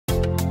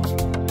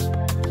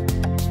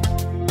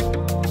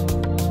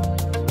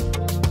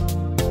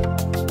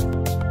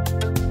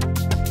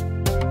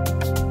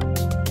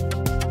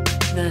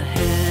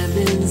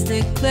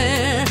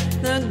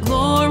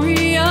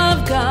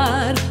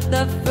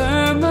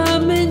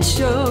firmament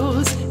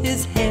shows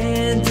his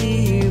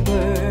handiwork.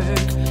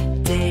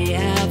 Day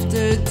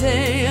after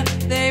day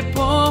they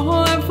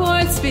pour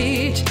forth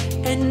speech,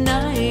 and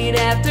night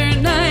after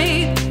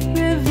night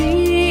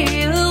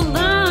reveal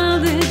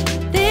knowledge.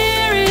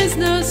 There is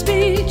no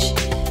speech,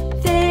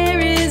 there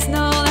is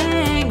no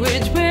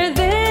language where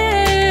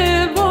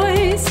their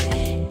voice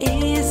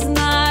is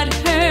not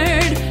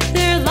heard.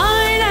 Their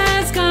light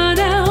has gone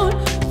out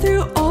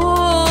through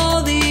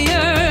all the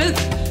earth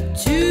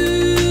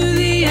to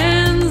the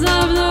ends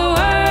of the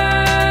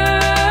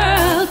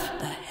world.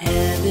 The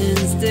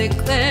heavens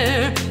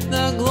declare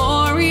the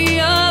glory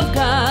of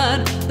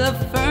God. The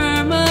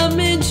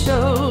firmament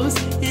shows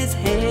his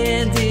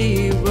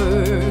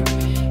handiwork.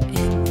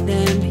 In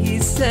them he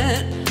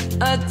set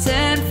a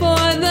tent for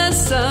the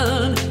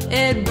sun.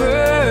 It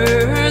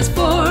bursts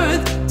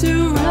forth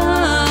to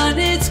run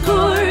its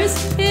course.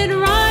 It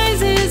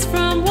rises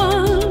from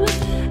one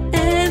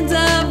end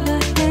of the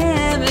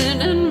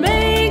heaven and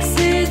makes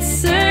its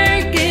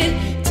circuit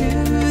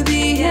to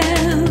the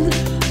end.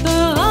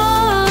 The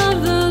law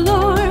of the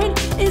Lord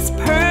is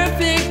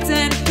perfect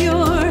and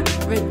pure,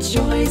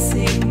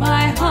 rejoicing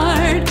my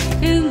heart,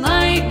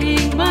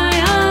 enlightening my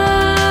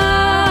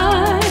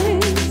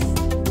eyes.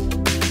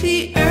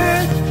 The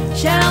earth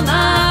shall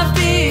not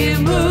be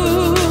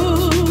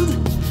moved,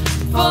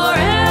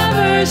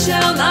 forever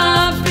shall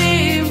not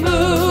be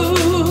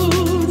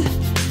moved.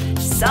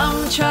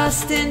 Some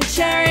trust in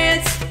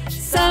chariots,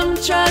 some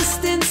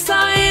trust in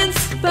science,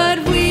 but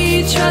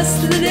we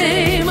trust in the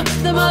name,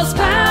 the most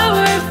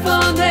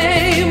powerful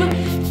name,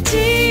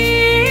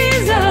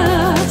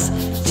 Jesus,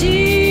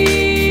 Jesus.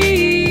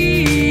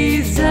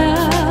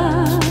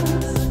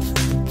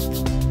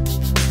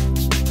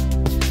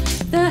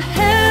 The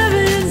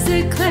heavens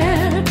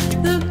declare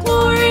the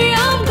glory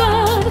of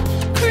God.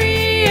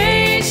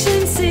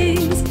 Creation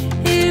sings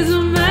his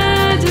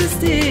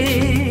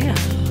majesty.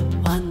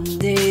 One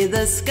day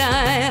the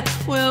sky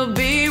will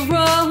be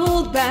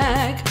rolled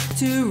back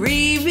to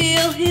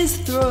reveal his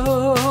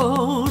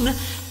throne.